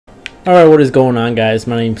Alright, what is going on, guys?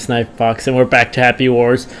 My name's Snipe Fox and we're back to Happy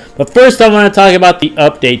Wars. But first I want to talk about the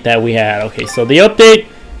update that we had. Okay, so the update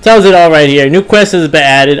tells it all right here. New quest has been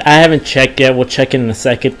added. I haven't checked yet. We'll check it in a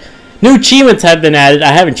second. New achievements have been added.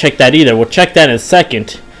 I haven't checked that either. We'll check that in a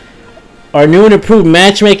second. Our new and improved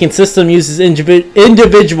matchmaking system uses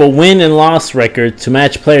individual win and loss records to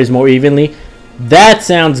match players more evenly. That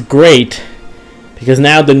sounds great, because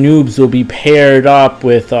now the noobs will be paired up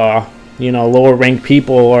with lower ranked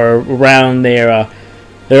people or around their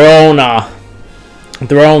own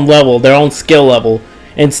level, their own skill level,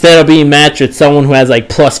 instead of being matched with someone who has like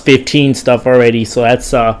plus 15 stuff already. So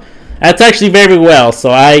that's actually very well.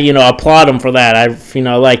 So I applaud them for that. I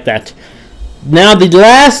like that. Now the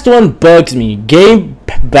last one bugs me. Game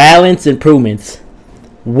balance improvements.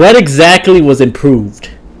 What exactly was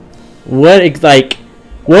improved? What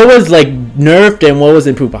was nerfed and what was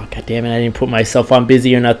improved? Oh, god damn it, I didn't put myself on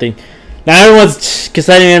busy or nothing. Now everyone's, because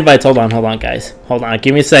I didn't invite. Hold on, guys. Hold on,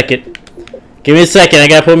 give me a second. I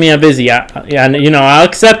gotta put me on busy. I'll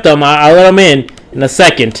accept them. I'll let them in a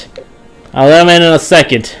second.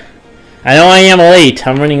 I know I am late.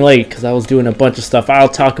 I'm running late because I was doing a bunch of stuff. I'll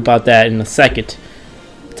talk about that in a second.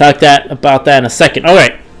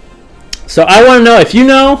 Alright. So I want to know if you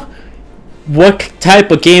know what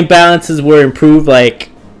type of game balances were improved.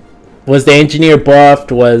 Like, was the engineer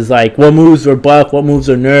buffed? Was like what moves were buffed? What moves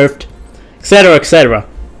were nerfed? Etc. etc.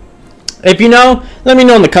 If you know, let me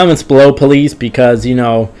know in the comments below, please, because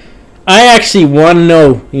I actually want to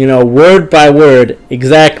know, word by word,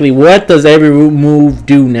 exactly what does every move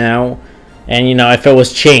do now, and if it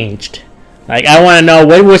was changed. Like, I want to know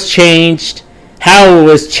what was changed, how it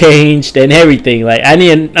was changed, and everything. Like, I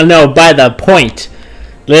need to know by the point,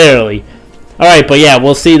 literally. All right, but yeah,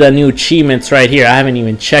 we'll see the new achievements right here. I haven't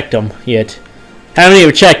even checked them yet.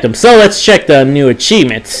 So let's check the new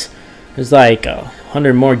achievements. There's like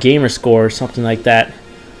 100 more gamer score or something like that.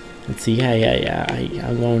 Let's see. Yeah.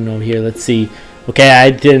 I'm going over here. Let's see. Okay,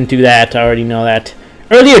 I didn't do that. I already know that.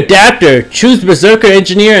 Early adapter. Choose Berserker,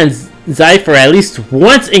 Engineer, and Zypher at least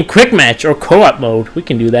once in quick match or co-op mode. We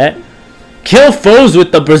can do that. Kill foes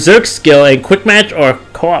with the Berserk skill in quick match or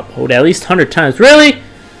co-op mode at least 100 times. Really?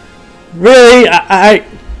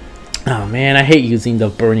 Oh man, I hate using the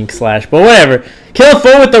burning slash, but whatever. Kill a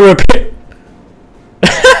foe with the repair.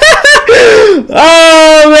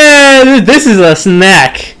 Oh man, this is a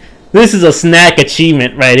snack. This is a snack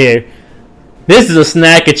achievement right here.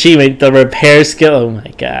 The repair skill. Oh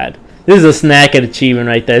my god. This is a snack achievement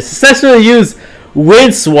right there. Successfully use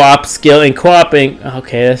wind swap skill in co-oping.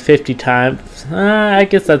 Okay, that's 50 times. I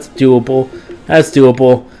guess that's doable.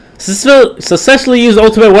 Successfully use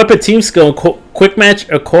ultimate weapon team skill in quick match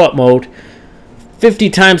or co-op mode.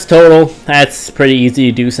 50 times total. That's pretty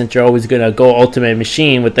easy to do since you're always gonna go ultimate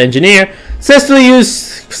machine with the engineer. Successfully use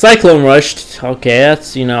Cyclone Rush. Okay,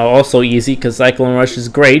 that's also easy because Cyclone Rush is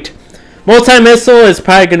great. Multi-missile is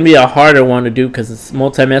probably gonna be a harder one to do because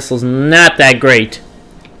multi-missile is not that great.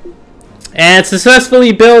 And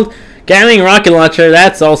successfully build Gatling rocket launcher.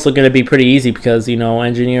 That's also gonna be pretty easy because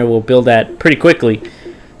engineer will build that pretty quickly.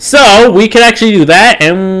 So we can actually do that,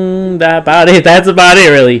 and that's about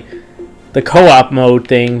it really. The co-op mode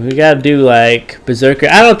thing, we gotta do like Berserker.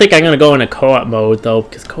 I don't think I'm gonna go into co-op mode though,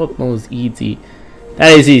 because co-op mode is easy.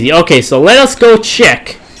 That is easy. Okay, so let us go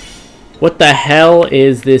check. What the hell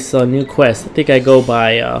is this new quest? I think I go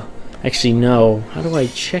by, actually no. How do I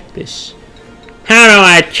check this?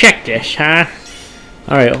 Huh?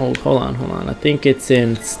 Alright, hold on. I think it's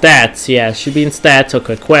in stats. Yeah, it should be in stats.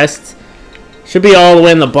 Okay, quests. Should be all the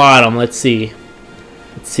way in the bottom. Let's see.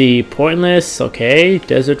 Pointless, okay.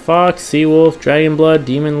 Desert Fox, Sea Wolf, Dragon Blood,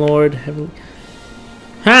 Demon Lord.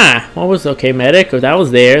 What was, okay, Medic, that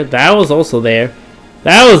was there. That was also there.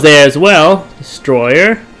 That was there as well.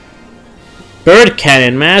 Destroyer. Bird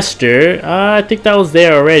Cannon Master. I think that was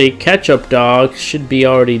there already. Ketchup Dog should be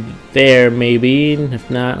already there, maybe. If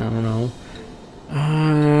not, I don't know.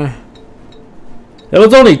 There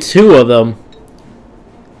was only 2 of them.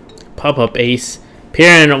 Pop-up Ace.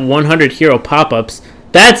 Appearing 100 hero pop-ups.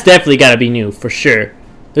 That's definitely got to be new, for sure.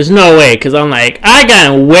 There's no way, because I'm like, I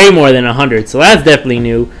got way more than 100, so that's definitely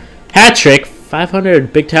new. Hat Trick,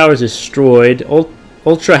 500 big towers destroyed.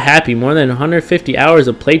 Ultra Happy, more than 150 hours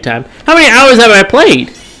of playtime. How many hours have I played?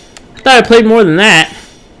 I thought I played more than that.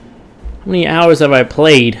 How many hours have I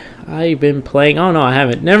played? I've been playing, oh no, I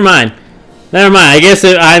haven't. Never mind. I guess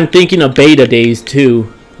I'm thinking of beta days,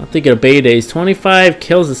 too. I'm thinking of beta days. 25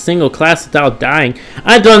 kills a single class without dying.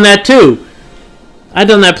 I've done that, too. I've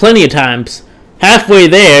done that plenty of times. Halfway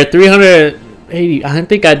there, 380. I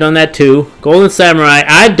think I've done that too. Golden Samurai.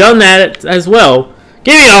 I've done that as well.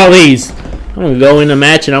 Give me all these. I'm gonna go in a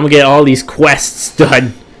match and I'm gonna get all these quests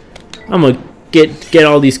done. I'm gonna get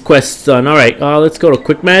all these quests done. Alright, let's go to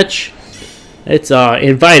quick match. Let's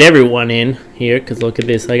invite everyone in here, because look at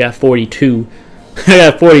this. I got 42. I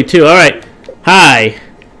got 42. Alright. Hi.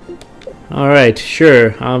 Alright,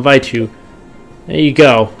 sure. I'll invite you. There you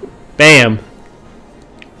go. Bam.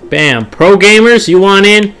 Bam. Pro gamers, you want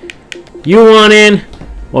in? You want in?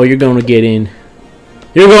 Well, you're going to get in.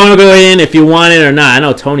 You're going to go in if you want it or not. I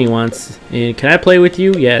know Tony wants in. Can I play with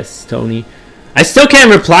you? Yes, Tony. I still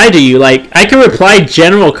can't reply to you. Like, I can reply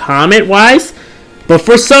general comment-wise, but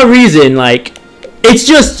for some reason, like, it's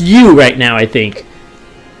just you right now, I think.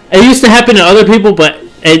 It used to happen to other people, but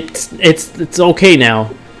it's okay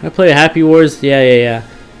now. I play Happy Wars? Yeah.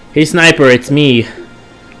 Hey, Sniper, it's me.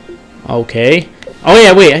 Okay. Oh,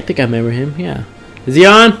 yeah, wait. I think I remember him. Yeah. Is he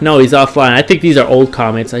on? No, he's offline. I think these are old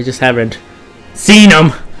comments. I just haven't seen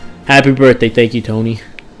them. Happy birthday. Thank you, Tony.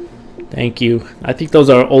 Thank you. I think those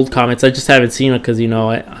are old comments. I just haven't seen them because, you know,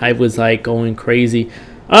 I was, like, going crazy.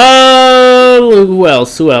 Oh, who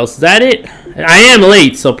else? Who else? Is that it? I am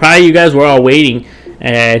late, so probably you guys were all waiting.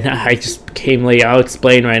 And I just came late. I'll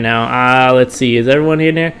explain right now. Let's see. Is everyone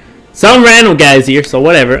in there? Some random guys here, so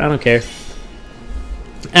whatever. I don't care.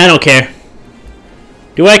 I don't care.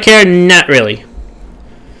 Do I care? Not really.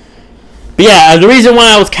 But yeah, the reason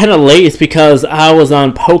why I was kind of late is because I was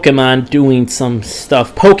on Pokemon doing some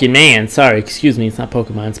stuff. Pokemon. Sorry, excuse me. It's not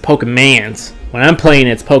Pokemon. It's Pokemans. When I'm playing,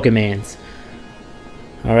 it's Pokemans.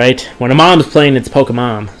 Alright? When a mom's playing, it's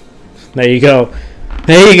Pokemon. There you go.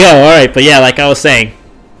 There you go. Alright, but yeah, like I was saying.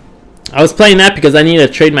 I was playing that because I needed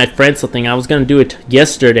to trade my friend something. I was going to do it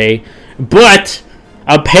yesterday. But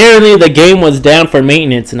apparently the game was down for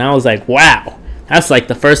maintenance. And I was like, wow. That's like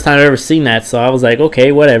the first time I've ever seen that. So I was like,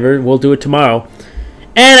 okay, whatever. We'll do it tomorrow.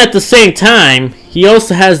 And at the same time, he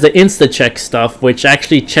also has the Insta-Check stuff, which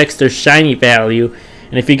actually checks their shiny value.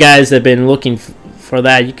 And if you guys have been looking for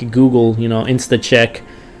that, you can Google, you know, Insta-Check.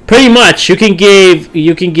 Pretty much, you can give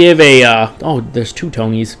a, oh, there's two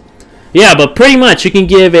Tonys. Yeah, but pretty much you can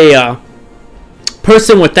give a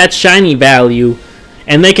person with that shiny value,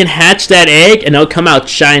 and they can hatch that egg, and they'll come out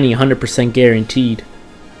shiny, 100% guaranteed.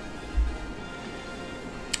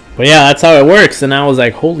 But yeah, that's how it works. And I was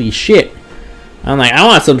like, holy shit. I'm like, I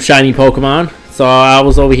want some shiny Pokemon. So I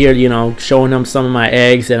was over here, you know, showing them some of my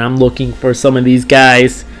eggs, and I'm looking for some of these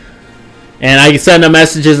guys. And I send them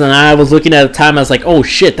messages, and I was looking at the time. I was like, oh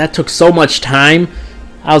shit, that took so much time.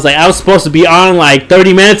 I was like, I was supposed to be on like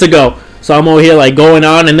 30 minutes ago. So I'm over here like going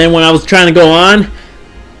on, and then when I was trying to go on,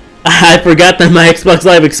 I forgot that my Xbox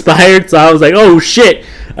Live expired. So I was like, oh shit,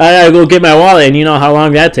 I gotta go get my wallet. And you know how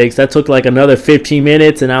long that takes. That took like another 15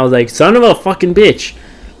 minutes, and I was like, son of a fucking bitch.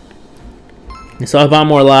 So I bought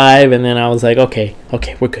more live, and then I was like, okay,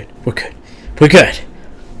 we're good.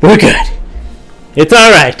 It's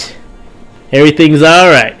alright. Everything's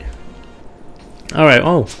alright. Alright,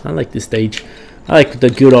 oh, I like this stage. I like the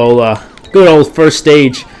good old first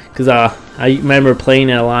stage, because I remember playing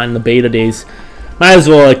it a lot in the beta days. Might as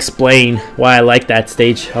well explain why I like that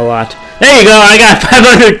stage a lot. There you go, I got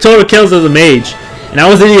 500 total kills as a mage. And I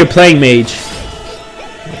wasn't even playing mage.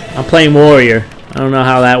 I'm playing warrior. I don't know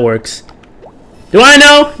how that works. Do I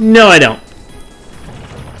know? No, I don't.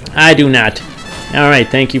 I do not. Alright,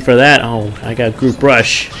 thank you for that. Oh, I got group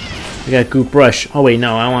rush. Oh wait,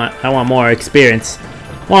 no, I want more experience.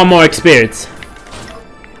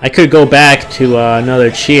 I could go back to another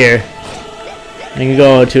cheer. I can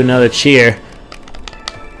go to another cheer.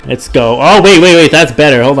 Let's go. Oh wait, that's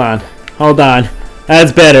better. Hold on.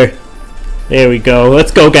 That's better. There we go.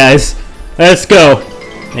 Let's go, guys. Let's go.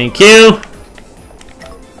 Thank you.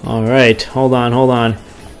 Alright, hold on.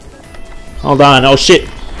 Oh shit.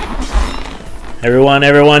 Everyone.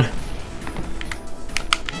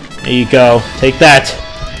 There you go. Take that.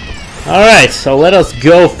 Alright, so let us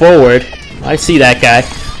go forward. I see that guy.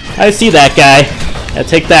 Yeah,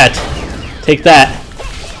 take that. Take that.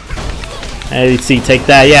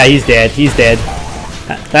 Yeah, he's dead.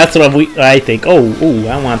 That's what I think. Oh,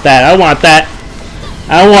 I want that.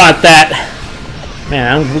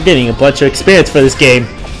 Man, we're getting a bunch of experience for this game.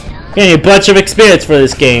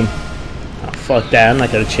 Oh, fuck that. I'm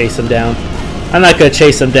not gonna chase him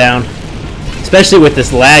down. Especially with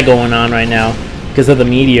this lag going on right now because of the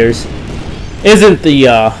meteors. Isn't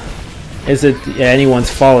anyone's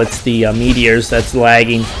fault? It's the meteors that's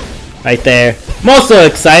lagging right there. I'm also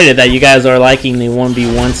excited that you guys are liking the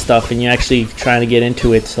 1v1 stuff and you're actually trying to get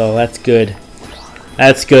into it, so that's good.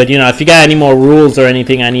 You know, if you got any more rules or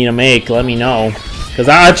anything I need to make, let me know. Because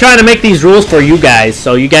I'm trying to make these rules for you guys,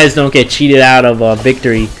 so you guys don't get cheated out of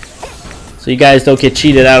victory.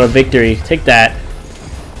 Take that.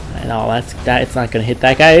 No, that. It's not gonna hit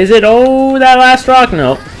that guy, is it? Oh, that last rock.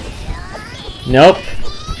 Nope. Nope.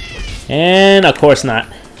 And of course not.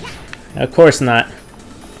 Of course not.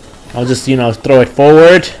 I'll just, you know, throw it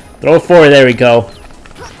forward. Throw it forward. There we go.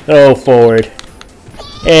 Throw forward.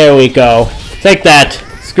 There we go. Take that.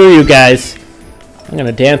 Screw you guys. I'm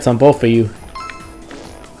gonna dance on both of you.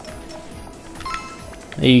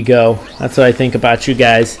 There you go. That's what I think about you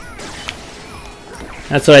guys.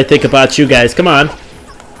 That's what I think about you guys. Come on.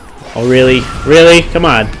 Oh, really? Really? Come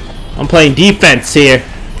on. I'm playing defense here.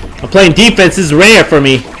 I'm playing defense. This is rare for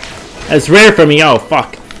me. That's rare for me. Oh,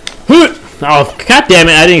 fuck. Oh, god damn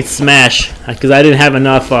it. I didn't smash. Because I didn't have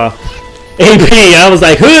enough AP. I was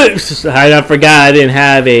like, I forgot I didn't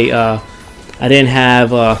have a, I didn't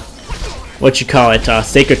have, what you call it,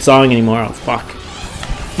 Sacred Song anymore. Oh, fuck.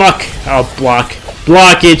 Fuck. Oh, block.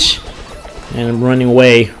 Blockage. And I'm running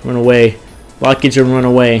away. Run away. Blockage and run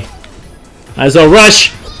away. Might as well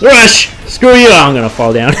rush. Rush. Screw you. Oh, I'm gonna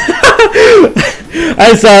fall down.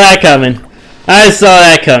 I saw that coming. I saw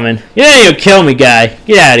that coming. You didn't even kill me, guy.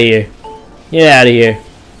 Get out of here. Get out of here.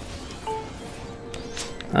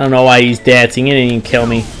 I don't know why he's dancing. He didn't even kill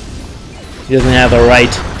me. He doesn't have the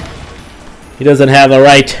right. He doesn't have the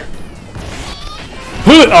right.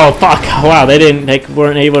 Oh, fuck. Wow, they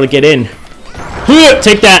weren't able to get in.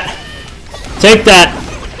 Take that. Take that.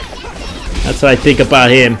 That's what I think about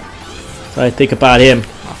him. That's what I think about him.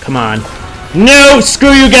 Oh, come on. No!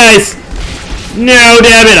 Screw you guys! No,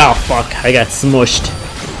 damn it! Oh, fuck. I got smushed.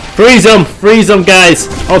 Freeze them! Freeze them, guys!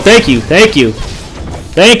 Oh, thank you. Thank you.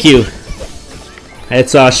 Thank you.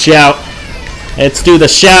 Let's shout. Let's do the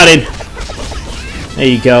shouting. There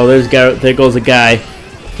you go. There goes a guy.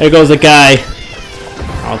 There goes a guy.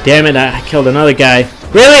 Oh, damn it. I killed another guy.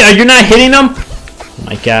 Really? Are you not hitting them? Oh,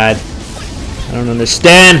 my God. I don't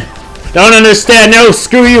understand. Don't understand. No,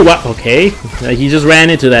 screw you. What? Okay. He just ran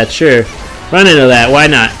into that. Sure. Run into that. Why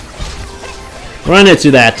not? Run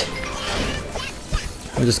into that.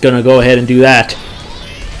 I'm just gonna go ahead and do that.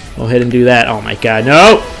 Go ahead and do that. Oh my God.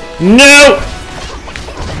 No! No!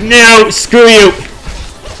 No! Screw you!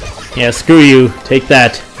 Yeah, screw you. Take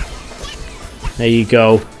that. There you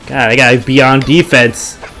go. God, I gotta be on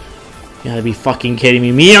defense. You gotta be fucking kidding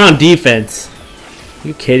me. Me on defense.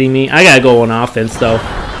 You kidding me? I gotta go on offense though.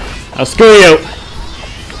 I'll screw you.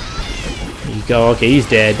 There you go. Okay, he's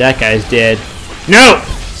dead. That guy's dead. No!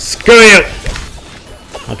 Screw you!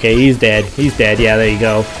 Okay, he's dead. He's dead. Yeah, there you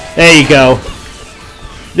go. There you go.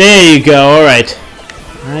 There you go. Alright.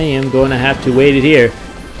 I am going to have to wait it here.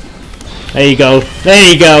 There you go.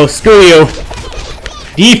 There you go. Screw you.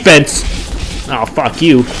 Defense. Oh, fuck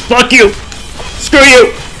you. Fuck you. Screw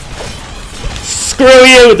you. Screw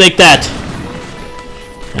you. Like that.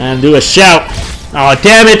 And do a shout. Oh,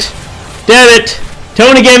 damn it. Damn it.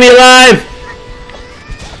 Tony, get me alive.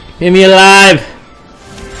 Get me alive.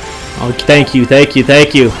 Oh, thank you, thank you,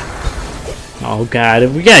 thank you. Oh,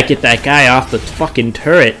 God. We gotta get that guy off the fucking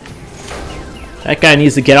turret. That guy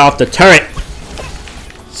needs to get off the turret.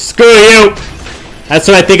 Screw you. That's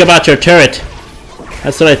what I think about your turret.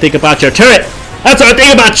 That's what I think about your turret. That's what I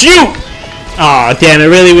think about you. Oh, damn it.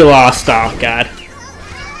 Really, we lost. Oh, God.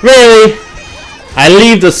 Really? I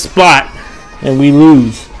leave the spot and we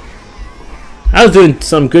lose. I was doing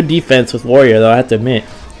some good defense with Warrior, though, I have to admit.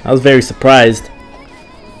 I was very surprised.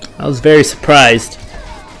 I was very surprised.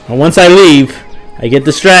 And once I leave, I get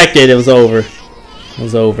distracted. It was over. It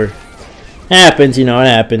was over. It happens, you know, it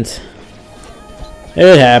happens.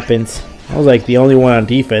 It happens. I was like the only one on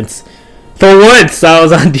defense. For once, I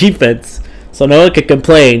was on defense. So no one could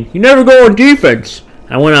complain. You never go on defense.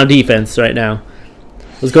 I went on defense right now.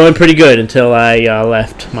 It was going pretty good until I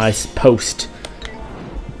left my post.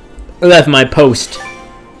 I left my post.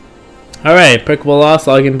 Alright, prickable loss,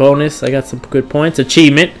 login bonus. I got some good points.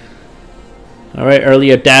 Achievement. Alright, early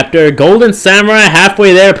adapter. Golden Samurai,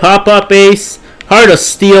 halfway there. Pop-up ace. Heart of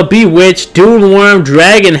Steel, Bewitched, Dune Worm,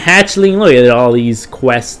 Dragon Hatchling. Look at all these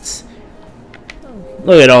quests.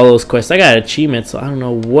 Look at all those quests. I got achievements, so I don't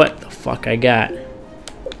know what the fuck I got.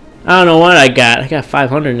 I don't know what I got. I got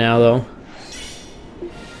 500 now, though.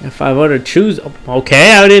 I got 500. Choose.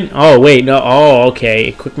 Okay, I didn't. Oh, wait. No. Oh,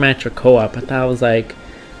 okay. Quick match or co-op. I thought I was like,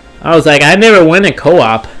 I never went in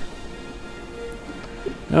co-op.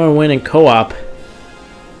 Never went in co-op.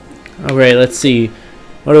 Alright, let's see.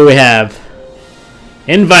 What do we have?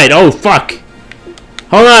 Invite. Oh, fuck.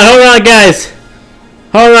 Hold on, guys.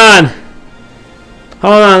 Hold on.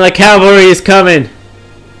 Hold on, the cavalry is coming.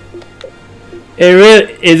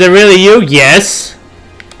 Is it really you? Yes.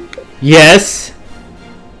 Yes.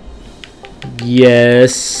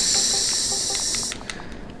 Yes.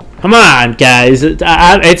 Come on, guys.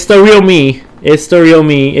 It's the real me. It's the real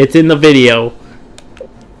me. It's in the video.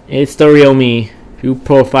 It's the real me. View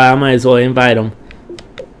profile. I might as well invite him.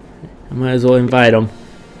 I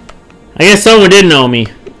guess someone did know me.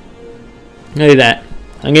 Look at that.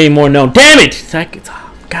 I'm getting more known. Damn it!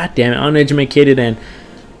 Oh, God damn it. Uneducated and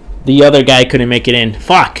the other guy couldn't make it in.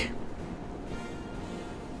 Fuck.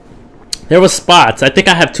 There was spots. I think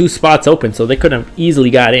I have 2 spots open, so they could have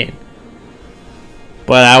easily got in.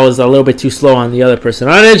 But I was a little bit too slow on the other person.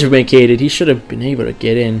 Uneducated. He should have been able to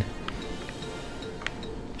get in.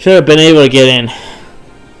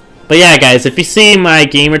 But yeah, guys, if you see my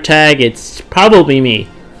gamer tag, it's probably me.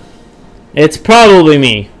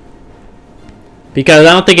 Because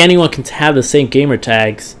I don't think anyone can have the same gamer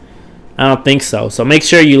tags. I don't think so. So make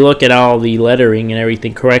sure you look at all the lettering and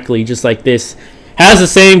everything correctly, just like this. Has the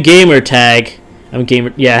same gamer tag. Has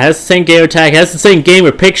the same gamer tag. Has the same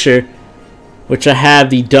gamer picture, which I have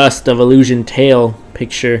the Dust of Illusion tail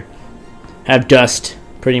picture. Have Dust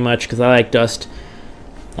pretty much because I like Dust.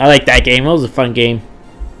 I like that game. It was a fun game.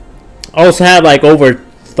 Also have like over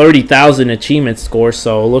 30,000 achievement scores,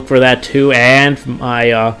 so look for that too. And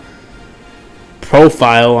my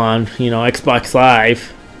profile on Xbox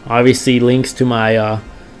Live. Obviously links to my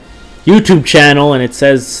YouTube channel, and it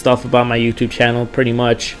says stuff about my YouTube channel pretty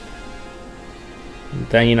much.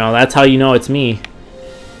 Then that's how you know it's me.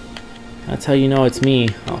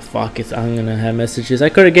 Oh fuck! I'm gonna have messages. I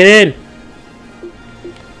couldn't get in.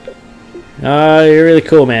 You're really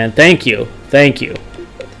cool, man. Thank you.